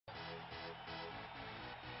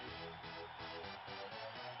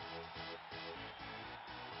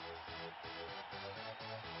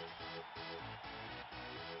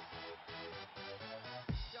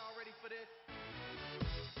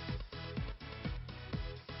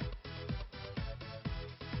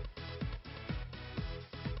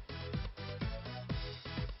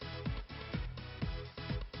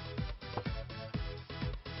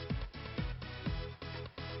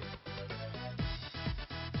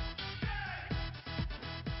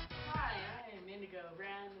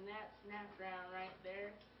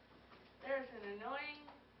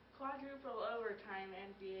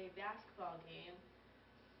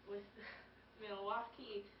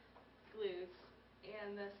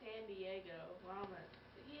and the San Diego Llamas.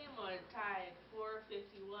 The game was tied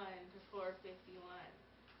 451 to 451.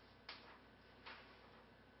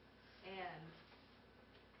 And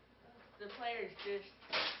the players just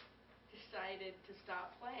decided to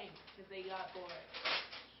stop playing because they got bored.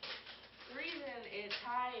 The reason it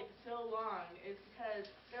tied so long is because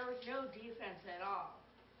there was no defense at all.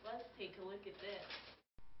 Let's take a look at this.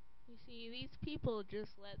 You see, these people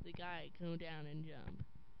just let the guy go down and jump.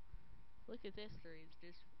 Look at this three, it's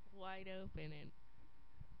just wide open and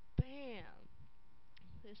bam!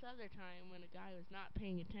 This other time when a guy was not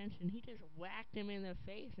paying attention, he just whacked him in the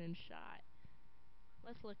face and shot.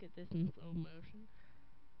 Let's look at this in slow motion.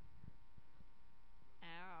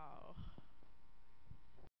 Ow.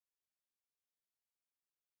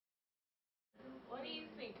 What do you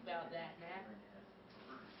think about that, Matt?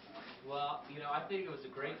 Well, I think it was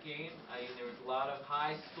a great game. I mean, there was a lot of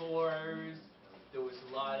high scores. There was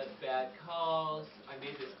a lot of bad calls. I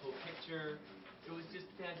made this cool picture. It was just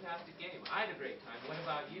a fantastic game. I had a great time. What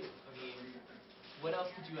about you? I mean, what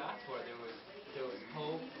else could you ask for? There was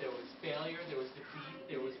hope. There was failure. There was defeat.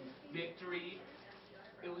 There was victory.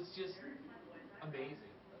 It was just amazing.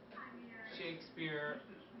 Shakespeare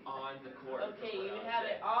on the court. Okay, you have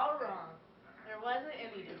it all wrong. There wasn't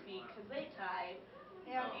any defeat because they tied.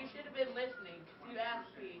 And you should have been listening because you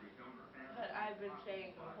asked me what I've been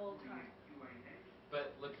saying the whole time.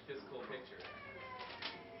 But look at this cool picture.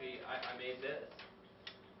 See, I made this.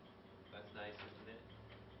 That's nice, isn't it?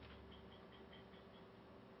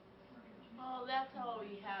 Well, that's all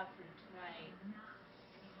we have for tonight.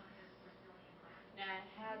 Nat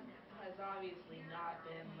has obviously not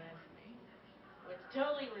been listening, which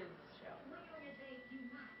totally ruins the show.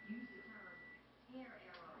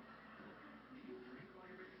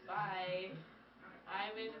 Bye.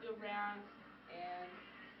 I'm Indigo Brown, and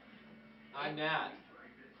I'm Nat.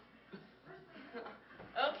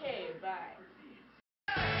 okay, bye.